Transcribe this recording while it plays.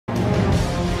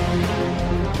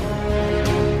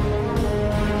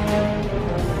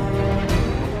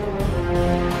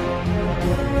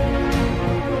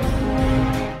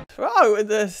wrong with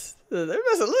this? The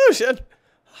resolution.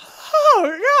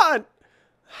 Oh God.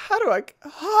 How do I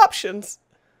options?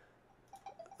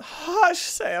 Hush,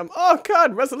 Sam. Oh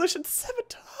God, resolution 7.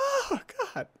 Oh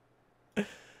God.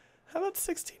 How about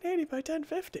 1680 by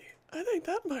 1050? I think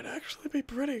that might actually be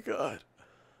pretty good.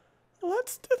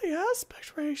 Let's do the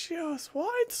aspect ratio as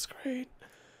widescreen,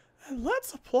 and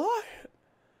let's apply it.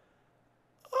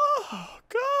 Oh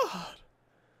God.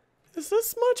 Is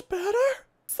this much better?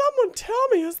 Someone tell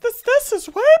me, this is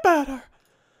way better.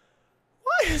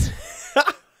 Why is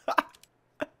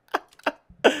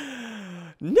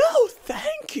No,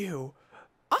 thank you.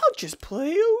 I'll just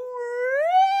play a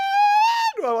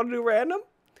do I want to do random?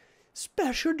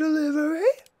 Special delivery.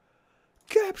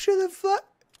 Capture the flag.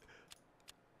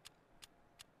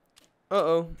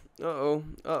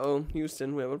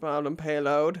 Houston, we have a problem.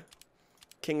 Payload.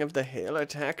 King of the Hill,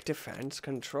 attack, defense,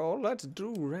 control. Let's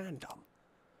do random.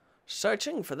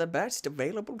 Searching for the best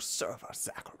available server,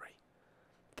 Zachary.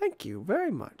 Thank you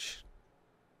very much.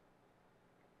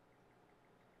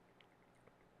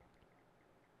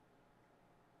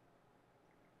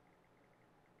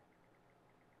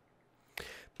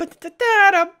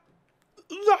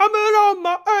 On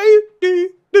my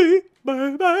ADD,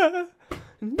 baby.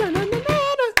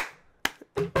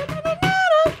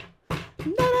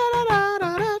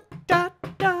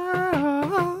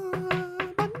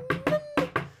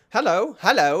 Hello,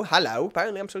 hello, hello.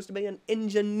 Apparently I'm supposed to be an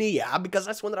engineer because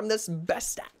that's one that I'm this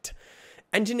best at.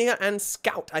 Engineer and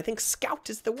scout. I think scout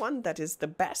is the one that is the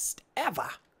best ever.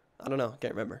 I don't know.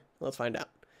 Can't remember. Let's find out.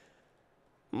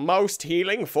 Most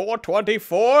healing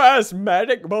 424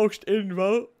 asthmatic most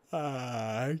info.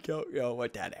 I don't know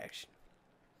what that is.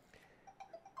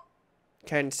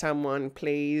 Can someone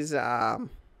please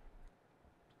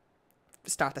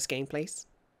start this game, please?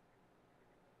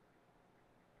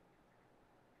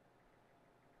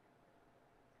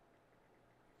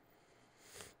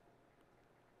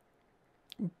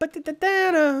 But blame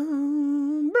it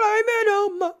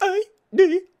on my ADD,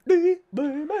 baby.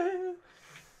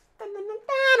 I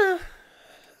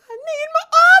need my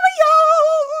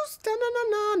Oreos.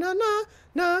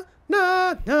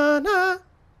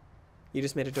 You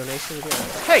just made a donation again.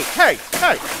 Hey, hey,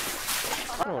 hey!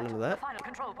 I don't want none of that.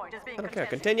 I don't care.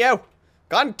 Continue.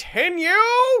 Continue.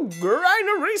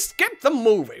 Granary. Skip the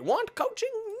movie. Want coaching?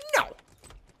 No.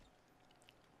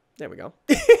 There we go.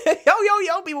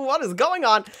 Yo, people, what is going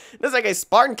on? This is like a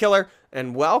Spartan Killer,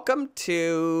 and welcome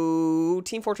to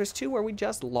Team Fortress 2, where we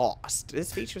just lost.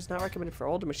 This feature is not recommended for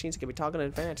older machines. It can be toggled in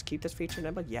advance. Keep this feature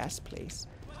enabled. Yes, please.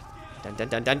 Dun dun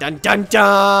dun dun dun dun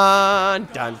dun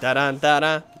dun dun dun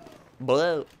dun.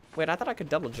 Blue. Wait, I thought I could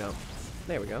double jump.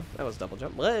 There we go. That was double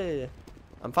jump. Blue.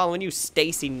 I'm following you,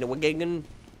 Stacy Nwigan.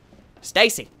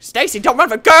 Stacy, don't run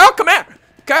for girl. Come here,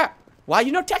 girl. Why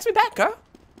you don't text me back, girl?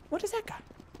 What is that guy?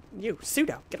 You,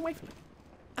 pseudo, get away from me.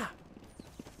 Ah.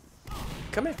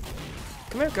 Come here.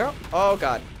 Come here, girl. Oh,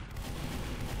 God.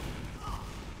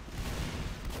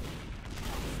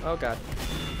 Oh, God.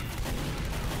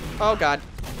 Oh, God.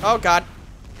 Oh, God.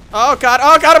 Oh, God.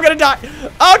 Oh, God, I'm gonna die.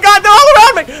 Oh, God, they're all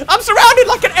around me. I'm surrounded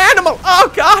like an animal. Oh,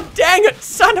 God, dang it.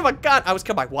 Son of a gun. I was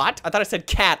killed by what? I thought I said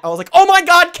cat. I was like, oh, my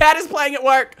God, cat is playing at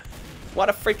work. What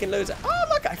a freaking loser. Oh,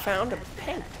 look, I found a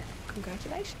paint.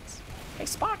 Congratulations. Hey,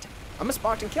 Spartan. I'm a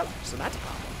Spartan killer, so that's a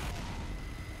problem.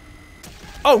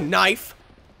 Oh, knife!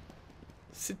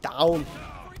 Sit down.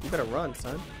 You better run,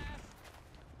 son.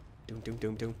 Doom, doom,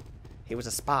 doom, doom. He was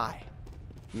a spy.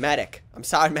 Medic. I'm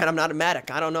sorry, man, I'm not a medic.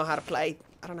 I don't know how to play.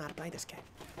 I don't know how to play this game.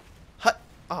 Hut.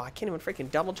 Oh, I can't even freaking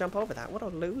double jump over that. What a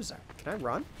loser. Can I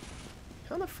run?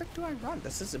 How the frick do I run?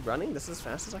 This is running? This is as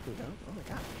fast as I can go? Oh my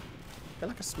God. I feel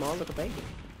like a small little baby.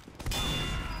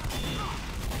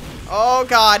 Oh,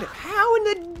 God. How in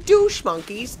the douche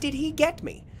monkeys did he get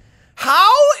me?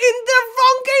 How in the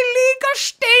funky Liga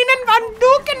Steinen van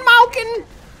Dukenmauken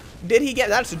did he get?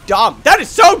 That's dumb. That is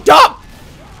so dumb.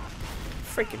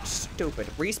 Freaking stupid.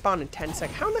 Respawn in 10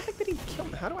 seconds. How in the heck did he kill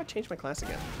me? How do I change my class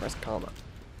again? Press comma.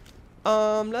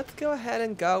 Let's go ahead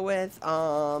and go with,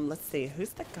 let's see.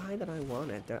 Who's the guy that I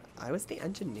wanted? I was the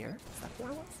engineer. Is that who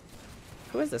I was?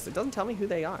 Who is this? It doesn't tell me who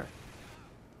they are.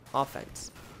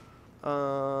 Offense.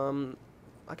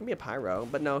 I can be a pyro,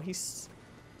 but no, he's...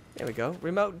 There we go.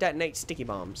 Remote detonate sticky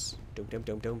bombs. Doom, doom,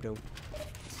 doom, doom, doom.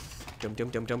 Doom, doom,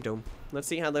 doom, doom, doom. Let's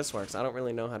see how this works. I don't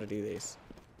really know how to do these.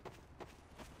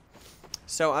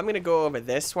 So I'm going to go over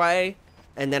this way,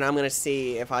 and then I'm going to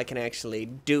see if I can actually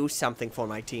do something for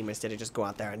my team instead of just go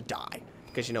out there and die.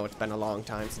 Because, you know, it's been a long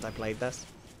time since I played this.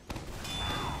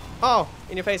 Oh,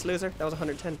 in your face, loser. That was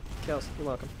 110 kills. You're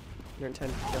welcome. 110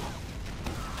 kills.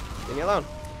 Leave me alone.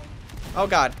 Oh,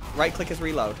 God. Right click is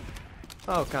reload.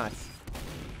 Oh, God.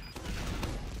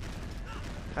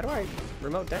 How do I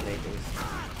remote detonate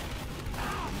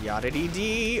these? Yada dee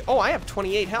dee. Oh, I have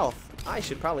 28 health. I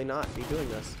should probably not be doing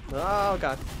this. Oh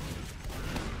god.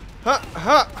 Ha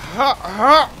ha ha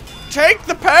ha! Take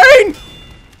the pain!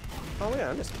 Oh yeah,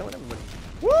 I'm just killing everybody.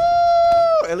 Woo!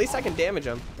 At least I can damage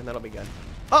him, and that'll be good.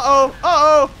 Uh-oh!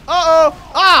 Uh-oh!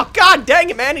 Uh-oh! Oh, god dang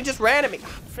it, man! He just ran at me.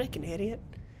 Oh, freaking idiot.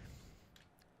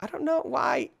 I don't know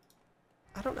why.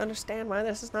 I don't understand why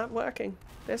this is not working.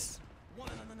 This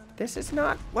is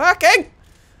not working!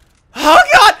 Oh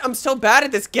god! I'm so bad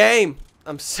at this game.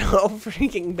 I'm so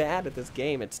freaking bad at this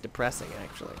game. It's depressing,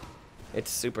 actually. It's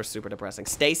super, super depressing.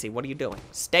 Stacy, what are you doing?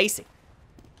 Stacy.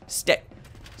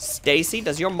 Stacy,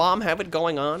 does your mom have it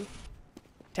going on?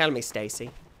 Tell me, Stacy.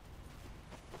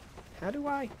 How do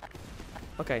I?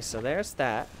 Okay, so there's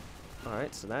that.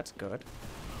 Alright, so that's good.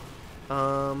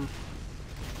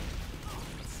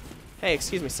 Hey,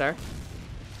 excuse me, sir.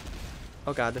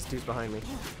 Oh god, this dude's behind me.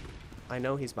 I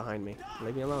know he's behind me.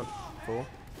 Leave me alone, fool.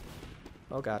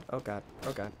 Oh god, oh god,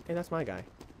 oh god. Hey, that's my guy.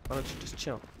 Why don't you just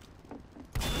chill?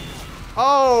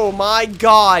 Oh my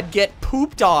god, get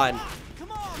pooped on.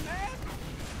 Come on, man.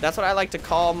 That's what I like to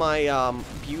call my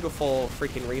beautiful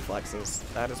freaking reflexes.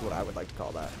 That is what I would like to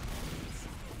call that.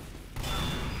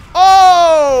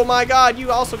 Oh my god,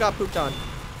 you also got pooped on.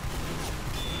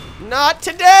 Not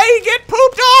today, get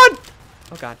pooped on.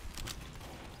 Oh god.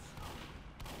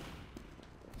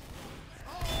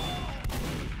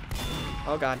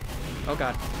 Oh god. Oh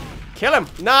god. Kill him.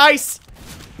 Nice.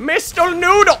 Mr.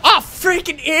 Noodle. Oh,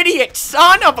 freaking idiot.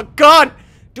 Son of a gun.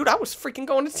 Dude, I was freaking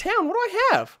going to town. What do I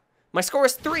have? My score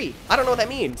is 3. I don't know what that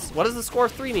means. What does the score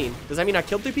of 3 mean? Does that mean I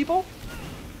killed 3 people?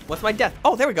 What's my death?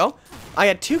 Oh, there we go. I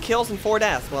had 2 kills and 4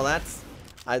 deaths. Well, that's...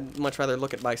 I'd much rather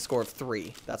look at my score of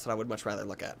 3. That's what I would much rather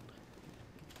look at.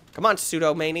 Come on,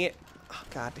 pseudo-maniac. Oh,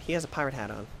 God. He has a pirate hat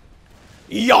on.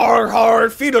 Yar har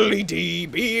fiddly dee,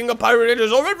 being a pirate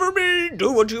is alright for me.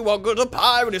 Do what you want, 'cause a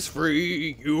pirate is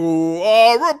free. You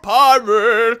are a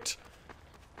pirate.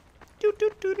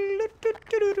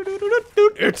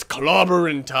 It's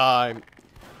clobbering time.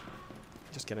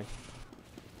 Just kidding.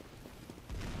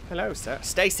 Hello, sir.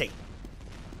 Stacy.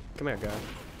 Come here, girl.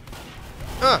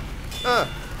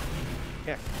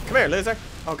 Yeah, come here, loser.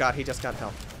 Oh god, he just got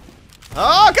help.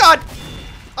 Oh god!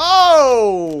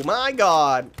 Oh my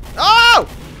god! Oh!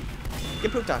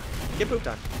 Get pooped on. Get pooped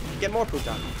on. Get more pooped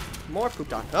on. More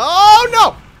pooped on. Oh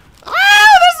no!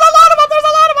 Oh, there's a lot of them! There's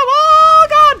a lot of them! Oh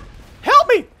god! Help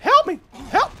me! Help me!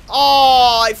 Help!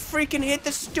 Oh, I freaking hit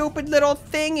the stupid little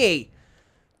thingy.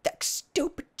 That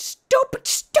stupid, stupid,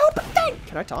 stupid thing!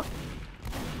 Can I talk?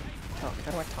 Talk.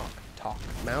 How do I talk? Talk.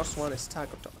 Mouse one is talk.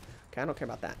 Okay, I don't care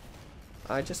about that.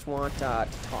 I just want to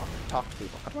talk. Talk to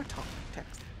people. How do I talk?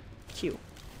 Text. Q.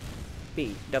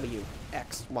 B. W.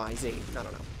 X. Y. Z. I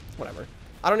don't know. Whatever.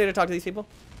 I don't need to talk to these people.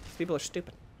 These people are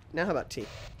stupid. Now how about T?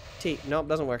 T. Nope,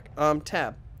 doesn't work.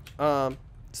 Tab.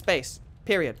 Space.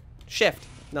 Period. Shift.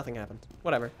 Nothing happens.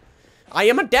 Whatever. I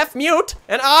am a deaf mute,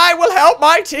 and I will help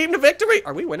my team to victory.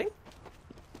 Are we winning?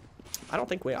 I don't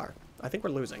think we are. I think we're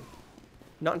losing.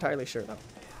 Not entirely sure, though.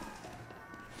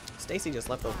 Stacy just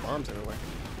left those bombs everywhere.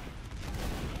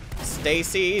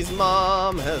 Stacy's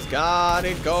mom has got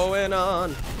it going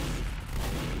on.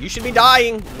 You should be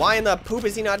dying. Why in the poop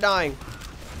is he not dying?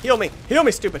 Heal me. Heal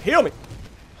me, stupid. Heal me.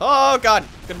 Oh, God.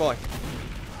 Good boy.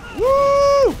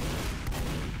 Woo!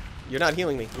 You're not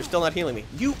healing me. You're still not healing me.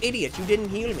 You idiot. You didn't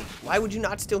heal me. Why would you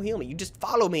not still heal me? You just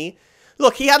follow me.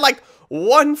 Look, he had like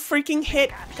 1 freaking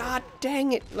hit. God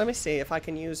dang it. Let me see if I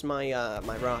can use my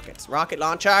my rockets. Rocket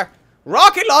launcher.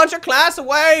 Rocket launcher class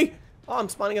away. Oh, I'm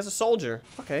spawning as a soldier.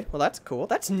 Okay, well that's cool.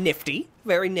 That's nifty.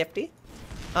 Very nifty.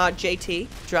 JT,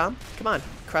 drum. Come on.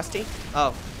 Krusty.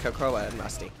 Oh, Kokroa and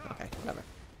Rusty. Okay, whatever.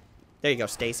 There you go,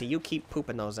 Stacy. You keep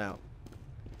pooping those out.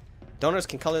 Donors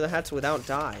can color the hats without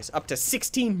dyes. Up to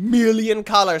 16 million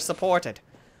colors supported.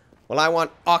 Well, I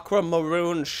want aqua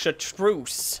maroon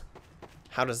chartreuse.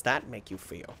 How does that make you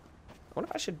feel? I wonder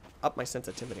if I should up my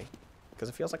sensitivity. Because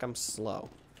it feels like I'm slow.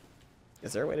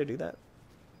 Is there a way to do that?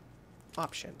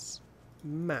 Options.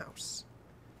 Mouse.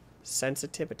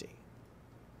 Sensitivity.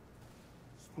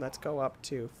 Let's go up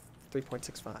to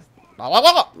 3.65.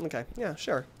 Okay, yeah,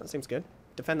 sure. That seems good.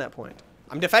 Defend that point.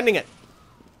 I'm defending it.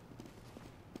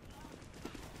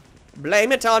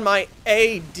 Blame it on my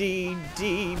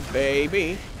ADD,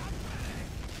 baby.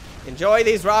 Enjoy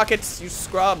these rockets, you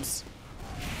scrubs.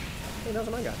 Hey, those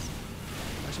are my guys.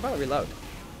 I should probably reload.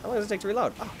 How long does it take to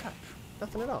reload? Oh, God.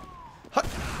 Nothing at all. Hut.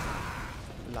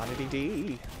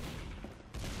 La-di-dee-dee.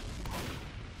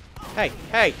 Hey,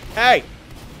 hey, hey!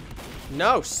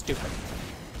 No, stupid.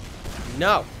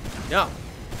 No, no,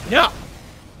 no!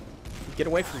 Get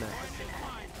away from that.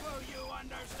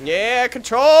 Yeah,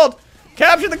 controlled.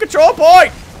 Capture the control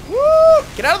point. Woo!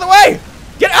 Get out of the way.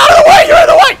 Get out of the way. You're in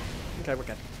the way. Okay, we're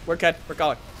good. We're good. We're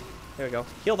going. There we go.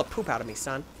 Heal the poop out of me,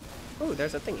 son. Ooh,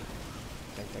 there's a thingy.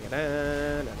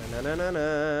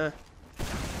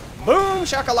 Boom,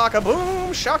 shakalaka,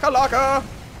 boom, shakalaka.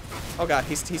 Oh god,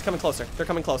 he's coming closer. They're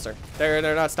coming closer.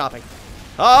 They're not stopping.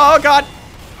 Oh god.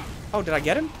 Oh, did I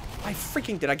get him?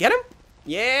 Did I get him?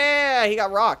 Yeah, he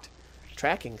got rocked.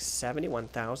 Tracking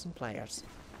 71,000 players.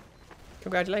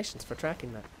 Congratulations for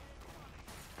tracking that.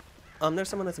 There's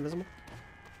someone that's invisible.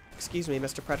 Excuse me,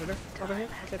 Mr. Predator. Over here.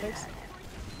 Okay, thanks.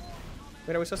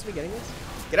 Wait, are we supposed to be getting this?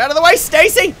 Get out of the way,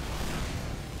 Stacy!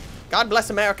 God bless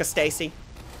America, Stacy.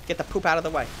 Get the poop out of the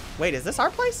way. Wait, is this our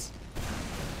place?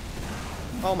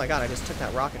 Oh my god, I just took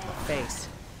that rocket to the face.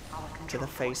 To the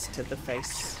face, to the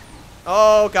face.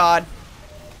 Oh god.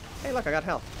 Hey, look, I got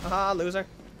health. Haha, loser.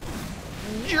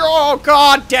 Oh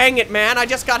god, dang it, man. I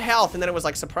just got health, and then it was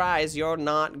like, surprise, you're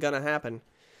not gonna happen.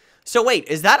 So wait,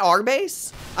 is that our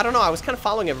base? I don't know, I was kind of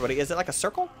following everybody. Is it like a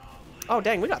circle? Oh,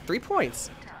 dang, we got 3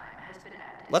 points.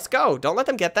 Let's go. Don't let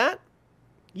them get that.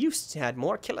 You had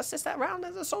more kill assists that round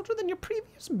as a soldier than your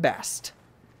previous best.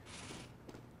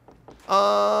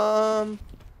 Alert.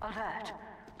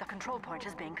 The control point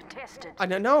is being contested.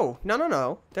 No.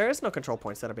 There is no control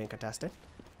points that are being contested.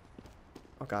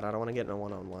 Oh god, I don't want to get in a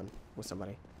one-on-one with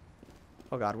somebody.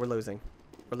 Oh god, we're losing.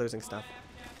 We're losing stuff.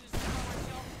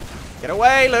 Get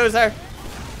away, loser!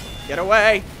 Get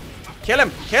away! Kill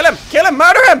him! Kill him! Kill him!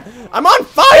 Murder him! I'm on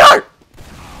fire!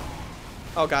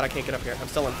 Oh god, I can't get up here. I'm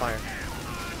still on fire.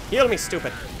 Heal me,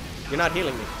 stupid. You're not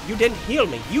healing me. You didn't heal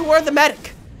me. You were the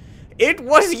medic. It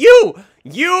was you!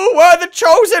 You were the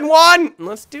chosen one!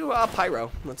 Let's do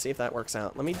pyro. Let's see if that works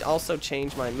out. Let me also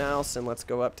change my mouse and let's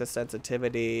go up to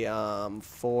sensitivity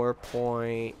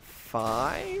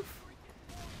 4.5.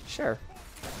 Sure.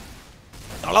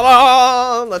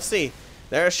 Let's see.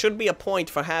 There should be a point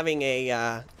for having a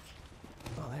oh,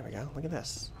 there we go. Look at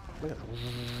this. Look at that.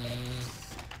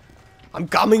 I'm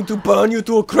coming to burn you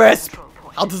to a crisp.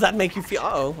 How does that make you feel?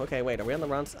 Uh-oh. Okay, wait. Are we on the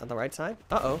right side?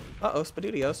 Uh-oh. Uh-oh.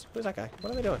 Spadoodios. Who's that guy?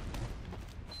 What are they doing?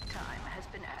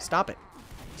 Stop it.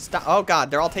 Stop. Oh,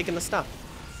 God. They're all taking the stuff.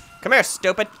 Come here,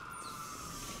 stupid.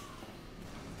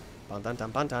 Am I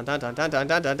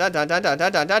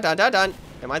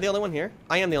the only one here?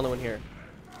 I am the only one here.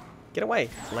 Get away,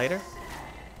 later.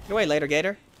 Get away, later,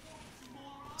 gator.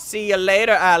 See you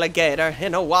later, alligator,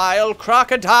 in a wild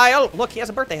crocodile. Look, he has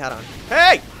a birthday hat on.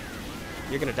 Hey!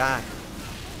 You're gonna die.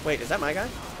 Wait, is that my guy?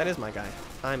 That is my guy.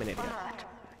 I'm an idiot.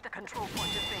 The control point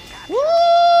is being captured.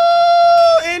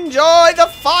 Woo! Enjoy the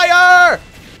fire!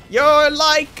 You're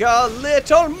like a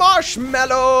little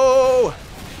marshmallow.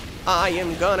 I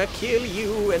am gonna kill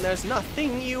you, and there's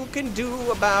nothing you can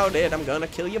do about it. I'm gonna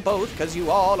kill you both, because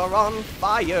you all are on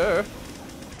fire.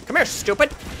 Come here,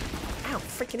 stupid. Ow,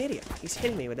 freaking idiot. He's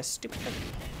hitting me with this stupid thing.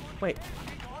 Wait.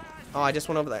 Oh, I just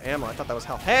went over the ammo. I thought that was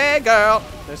health. Hey, girl.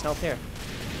 There's health here.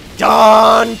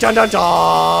 Dun, dun, dun,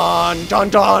 dun, dun,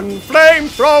 dun.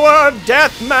 Flamethrower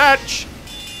deathmatch.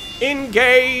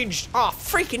 Engaged. Oh,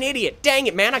 freaking idiot. Dang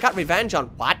it, man. I got revenge on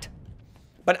what?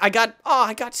 But I got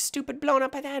stupid blown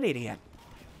up by that idiot.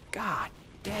 God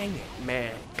dang it,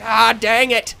 man. God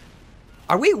dang it.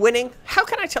 Are we winning? How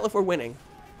can I tell if we're winning?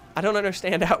 I don't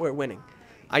understand how we're winning.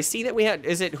 I see that we had,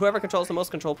 is it whoever controls the most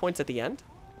control points at the end?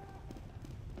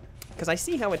 Because I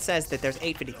see how it says that there's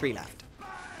 853 left.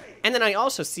 And then I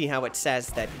also see how it says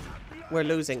that we're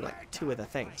losing like 2 of the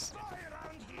things.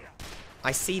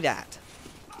 I see that.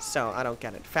 So I don't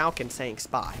get it. Falcon saying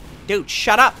spy. Dude,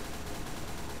 shut up.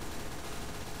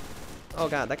 Oh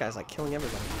god, that guy's like killing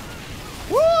everybody.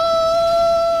 Woo!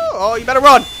 Oh, you better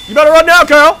run. You better run now,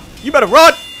 girl. You better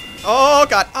run. Oh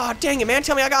god. Oh, dang it, man.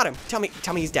 Tell me I got him. Tell me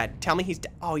he's dead. Tell me he's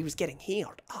dead. Oh, he was getting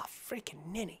healed. Oh, freaking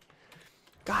ninny.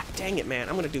 God dang it, man.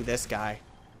 I'm gonna do this guy.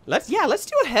 Let's do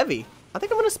a heavy. I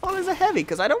think I'm gonna spawn as a heavy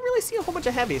because I don't really see a whole bunch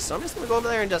of heavies. So I'm just gonna go over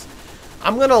there and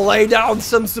I'm gonna lay down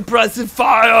some suppressive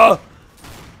fire.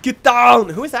 Get down.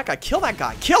 Who is that guy? Kill that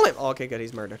guy. Kill him. Oh, okay, good.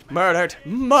 He's murdered. Murdered.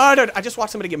 Murdered. I just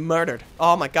watched somebody get murdered.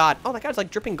 Oh my god. Oh, that guy's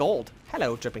like dripping gold.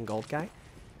 Hello, dripping gold guy.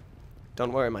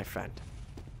 Don't worry, my friend.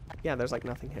 Yeah, there's like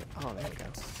nothing here. Oh, there we go.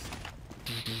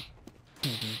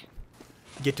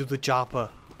 Get to the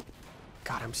chopper.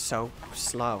 God, I'm so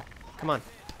slow. Come on.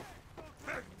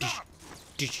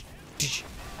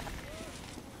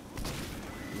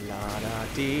 La da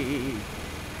dee.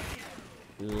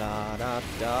 La da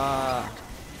da.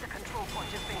 The control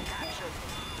point is being captured.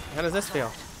 How does this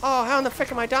feel? Oh, how in the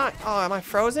frick am I dying? Oh, am I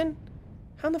frozen?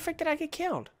 How in the frick did I get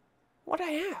killed? What'd I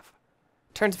have?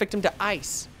 Turns victim to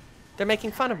ice. They're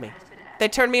making fun of me. They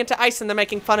turned me into ice and they're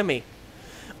making fun of me.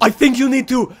 I think you need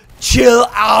to chill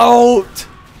out.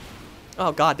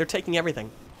 Oh god, they're taking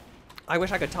everything. I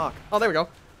wish I could talk. Oh, there we go.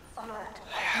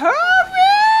 Hurry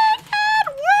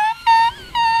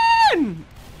and win!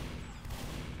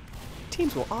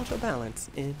 Teams will auto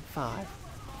balance in 5,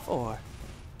 4,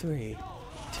 3,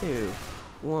 2,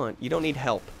 1. You don't need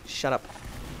help. Shut up.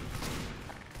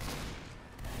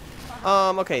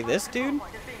 Okay, this dude.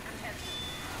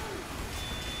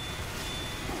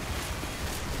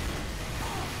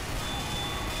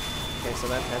 Okay, so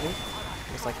that heavy.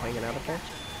 Just like hanging out up there.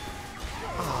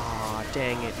 Aw,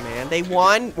 dang it, man. They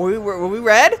won? Were we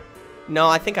red? No,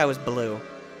 I think I was blue.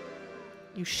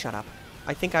 You shut up.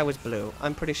 I think I was blue.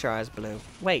 I'm pretty sure I was blue.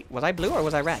 Wait, was I blue or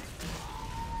was I red?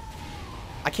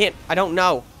 I don't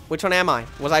know. Which one am I?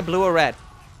 Was I blue or red?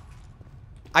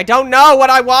 I don't know what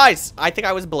I was. I think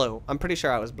I was blue. I'm pretty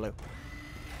sure I was blue.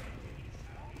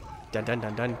 Dun dun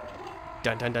dun dun.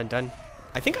 Dun dun dun dun.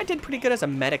 I think I did pretty good as a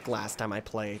medic last time I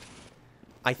played.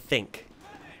 I think.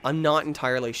 I'm not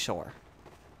entirely sure.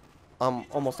 I'm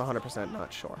almost 100%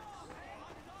 not sure.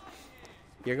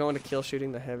 You're going to kill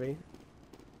shooting the heavy.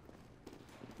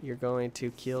 You're going to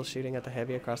kill shooting at the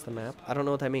heavy across the map. I don't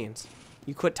know what that means.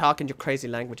 You quit talking your crazy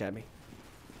language at me.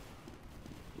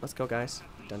 Let's go, guys.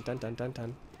 Dun dun dun dun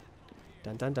dun.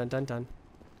 Dun dun dun dun dun.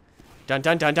 Dun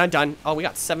dun dun dun dun. Oh, we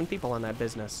got 7 people on that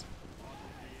business.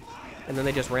 And then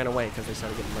they just ran away because they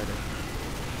started getting murdered.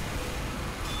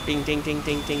 Ding ding ding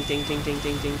ding ding ding ding ding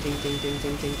ding ding ding ding ding ding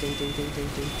ding ding ding ding ding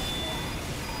ding.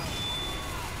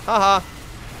 Haha.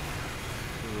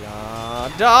 La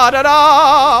da da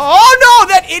da. Oh no,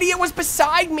 that idiot was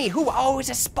beside me. Who? Oh,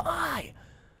 he's a spy.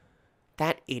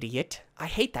 That idiot. I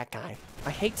hate that guy.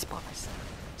 I hate spies.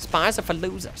 Spies are for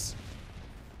losers.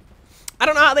 I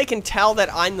don't know how they can tell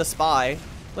that I'm the spy.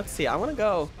 Let's see. I want to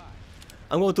go.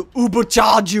 I'm going to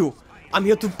ubercharge you. I'm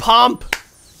here to pump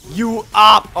you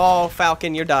up. Oh,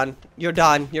 Falcon, you're done. You're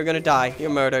done. You're gonna die. You're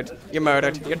murdered. You're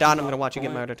murdered. You're done. I'm gonna watch you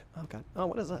get murdered. Oh, God. Oh,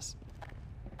 what is this?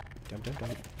 Dum, dum, dum.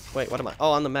 Wait, what am I?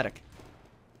 Oh, I'm the medic.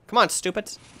 Come on,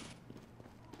 stupids.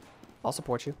 I'll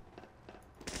support you.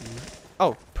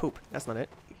 Oh, poop. That's not it.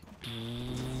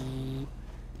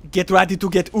 Get ready to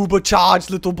get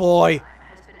ubercharged, little boy.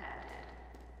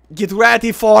 Get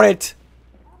ready for it.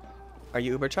 Are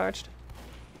you ubercharged?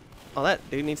 Oh, that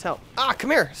dude needs help. Ah,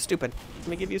 come here, stupid. Let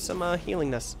me give you some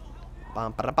healingness.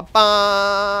 Bum, ba, da, ba,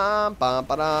 bum, bum,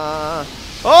 ba, da.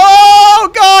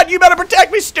 Oh, God, you better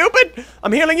protect me, stupid.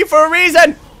 I'm healing you for a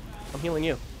reason. I'm healing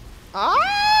you.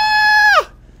 Ah!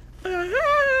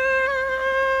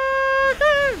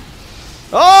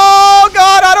 Oh,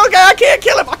 God, I can't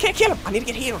kill him. I can't kill him. I need to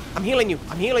get healed. I'm healing you.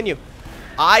 I'm healing you.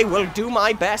 I will do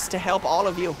my best to help all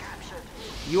of you.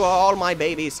 You are all my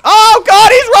babies. Oh,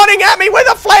 God, he's running at me with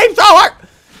a flamethrower.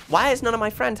 Why is none of my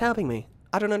friends helping me?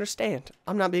 I don't understand.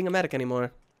 I'm not being a medic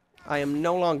anymore. I am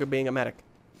no longer being a medic.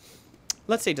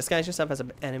 Let's see. Disguise yourself as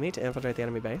an enemy to infiltrate the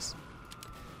enemy base.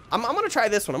 I'm going to try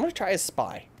this one. I'm going to try as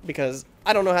spy because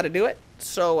I don't know how to do it.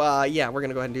 So, yeah, we're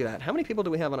going to go ahead and do that. How many people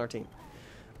do we have on our team?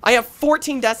 I have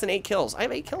 14 deaths and 8 kills. I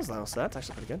have 8 kills now, so that's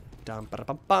actually pretty good. Dum, ba, da,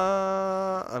 ba,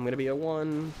 ba. I'm going to be a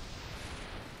 1.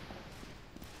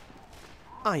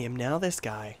 I am now this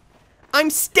guy.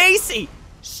 I'm Stacy!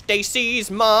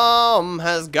 Stacy's mom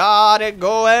has got it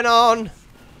going on.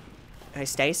 Hey,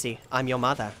 Stacy, I'm your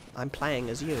mother. I'm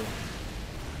playing as you.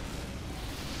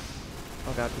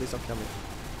 Oh, God, please don't kill me.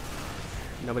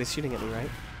 Nobody's shooting at me, right?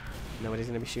 Nobody's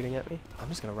going to be shooting at me? I'm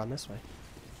just going to run this way.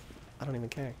 I don't even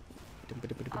care.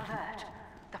 Alert.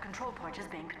 The control point is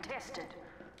being contested.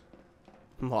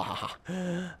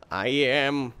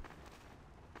 I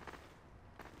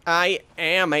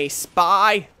am a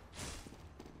spy.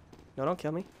 No, don't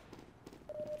kill me.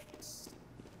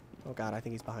 Oh, God, I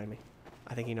think he's behind me.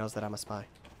 I think he knows that I'm a spy.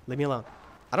 Leave me alone.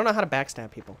 I don't know how to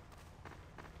backstab people.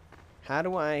 How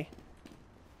do I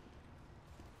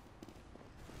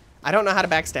don't know how to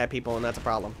backstab people, and that's a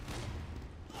problem.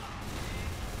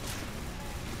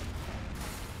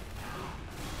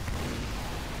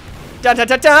 Da da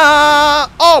da da!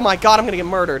 Oh my God, I'm gonna get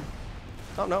murdered.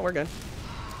 Oh no, we're good.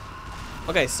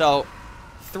 Okay, so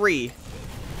 3.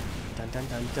 Dun dun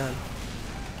dun dun.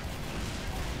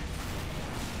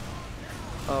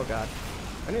 Oh God,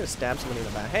 I need to stab somebody in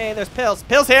the back. Hey, there's pills.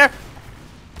 Pills here.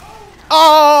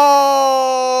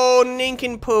 Oh,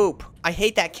 nincompoop. I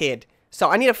hate that kid. So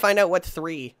I need to find out what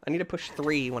 3. I need to push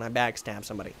 3 when I backstab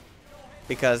somebody,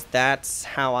 because that's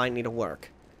how I need to work.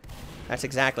 That's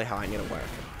exactly how I need to work.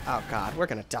 Oh, God, we're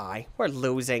gonna die. We're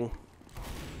losing.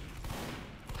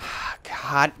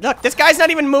 God, look, this guy's not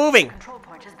even moving. Control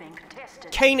point is being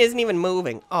contested. Kane isn't even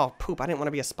moving. Oh, poop, I didn't want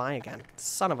to be a spy again.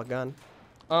 Son of a gun.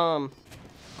 I'll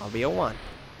be a 1.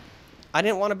 I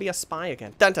didn't want to be a spy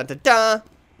again. Dun dun dun dun.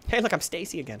 Hey, look, I'm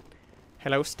Stacy again.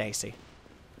 Hello, Stacy.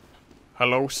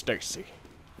 Hello, Stacy.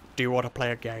 Do you want to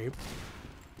play a game?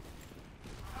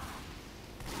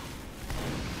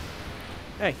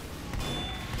 Hey.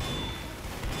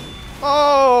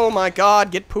 Oh my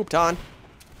god, get pooped on.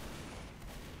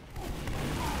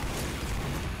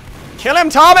 Kill him,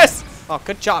 Thomas! Oh,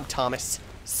 good job, Thomas.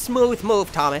 Smooth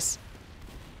move, Thomas.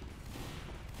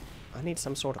 I need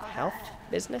some sort of health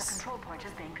business.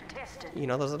 You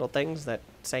know those little things that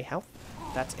say health?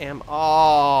 That's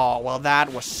Oh, well,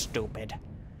 that was stupid.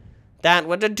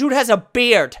 The dude has a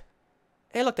beard.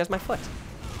 Hey, look, there's my foot.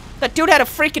 That dude had a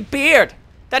freaking beard.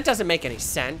 That doesn't make any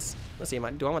sense. Let's see,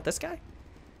 do I want this guy?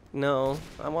 No,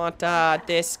 I want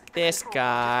this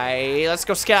guy. Let's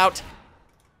go scout.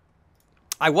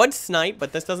 I would snipe,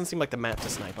 but this doesn't seem like the map to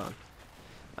snipe on.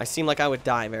 I seem like I would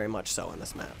die very much so on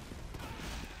this map.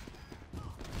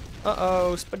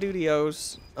 Uh-oh,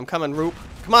 Spadoodios. I'm coming, Roop.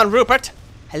 Come on, Rupert.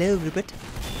 Hello, Rupert.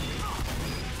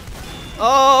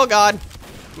 Oh, God.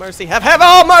 Mercy.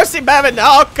 Oh, mercy, Bevan.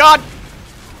 Oh, God.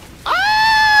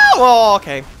 Oh,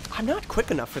 okay. I'm not quick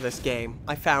enough for this game,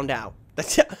 I found out.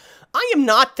 I am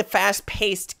not the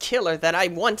fast-paced killer that I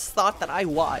once thought that I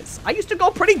was. I used to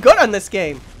go pretty good on this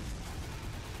game.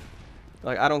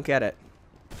 Like, I don't get it.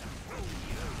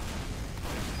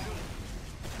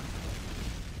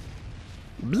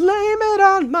 Blame it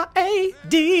on my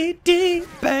ADD,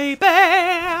 baby.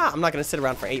 I'm not gonna sit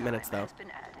around for 8 minutes, though.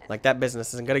 Like, that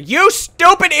business isn't gonna— You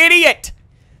stupid idiot!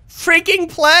 Freaking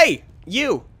play!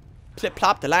 You! Plip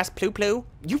plop, the last plu plu.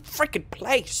 You freaking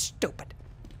play, stupid.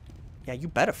 Yeah, you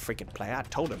better freaking play. I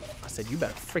told him. I said, you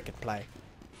better freaking play.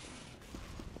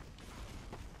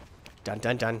 Dun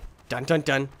dun dun. Dun dun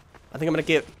dun. I think I'm gonna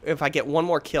get— if I get one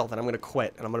more kill, then I'm gonna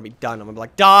quit. And I'm gonna be done. I'm gonna be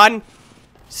like, done!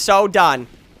 So done.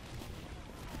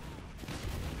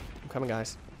 I'm coming,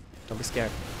 guys. Don't be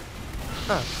scared.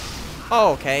 Huh.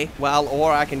 Oh, okay. Well,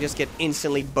 or I can just get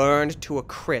instantly burned to a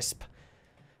crisp.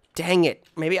 Dang it.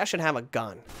 Maybe I should have a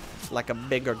gun. Like a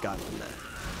bigger gun than that.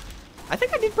 I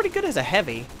think I did pretty good as a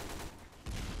heavy.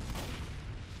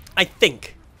 I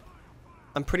think.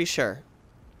 I'm pretty sure.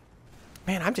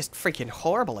 Man, I'm just freaking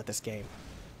horrible at this game.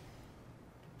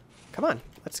 Come on.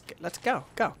 Let's go.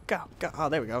 Go. Oh,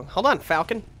 there we go. Hold on,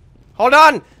 Falcon. Hold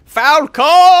on!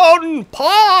 Falcon!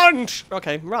 Punch!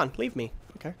 Okay, run. Leave me.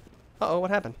 Okay. Uh-oh, what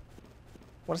happened?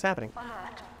 What is happening?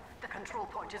 Alert. The control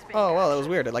point is being Oh, well, that was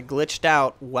weird. It, like, glitched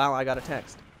out while I got a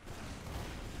text.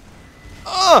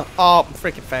 Oh,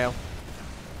 freaking fail.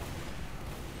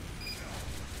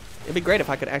 It'd be great if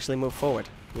I could actually move forward.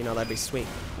 You know, that'd be sweet.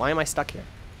 Why am I stuck here?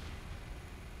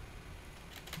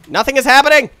 Nothing is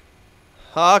happening!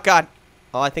 Oh, God.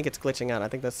 Oh, I think it's glitching out. I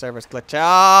think the server's glitching.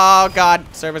 Oh, God.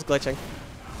 Server's glitching.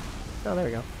 Oh, there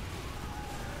we go.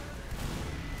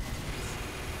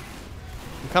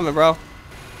 I'm coming, bro.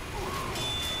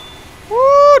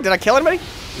 Woo! Did I kill anybody?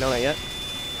 No, not yet.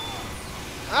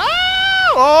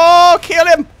 Oh, kill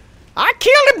him! I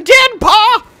killed him dead,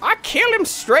 Pa! I killed him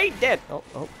straight dead.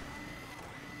 Oh.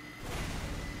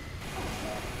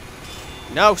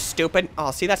 No, stupid.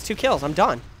 Oh, see, that's 2 kills. I'm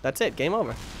done. That's it. Game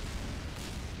over.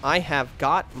 I have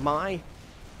got my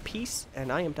peace,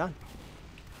 and I am done.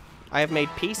 I have made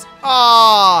peace.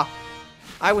 Ah!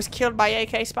 I was killed by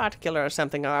AK Spot Killer or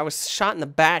something. I was shot in the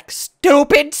back.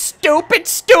 Stupid!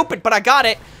 But I got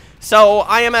it. So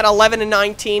I am at 11 and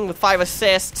 19 with 5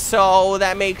 assists. So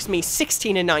that makes me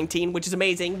 16 and 19, which is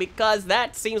amazing because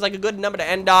that seems like a good number to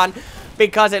end on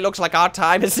because it looks like our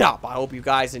time is up. I hope you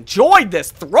guys enjoyed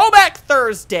this Throwback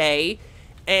Thursday.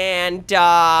 And,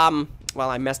 well,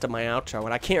 I messed up my outro,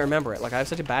 and I can't remember it. Like, I have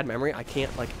such a bad memory, I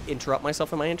can't, like, interrupt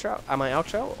myself in my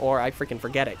outro, or I freaking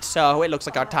forget it. So, it looks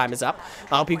like our time is up.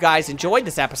 I hope you guys enjoyed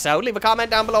this episode. Leave a comment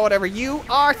down below whatever you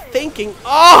are thinking.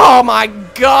 Oh, my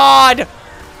God!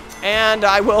 And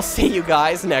I will see you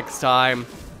guys next time.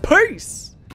 Peace!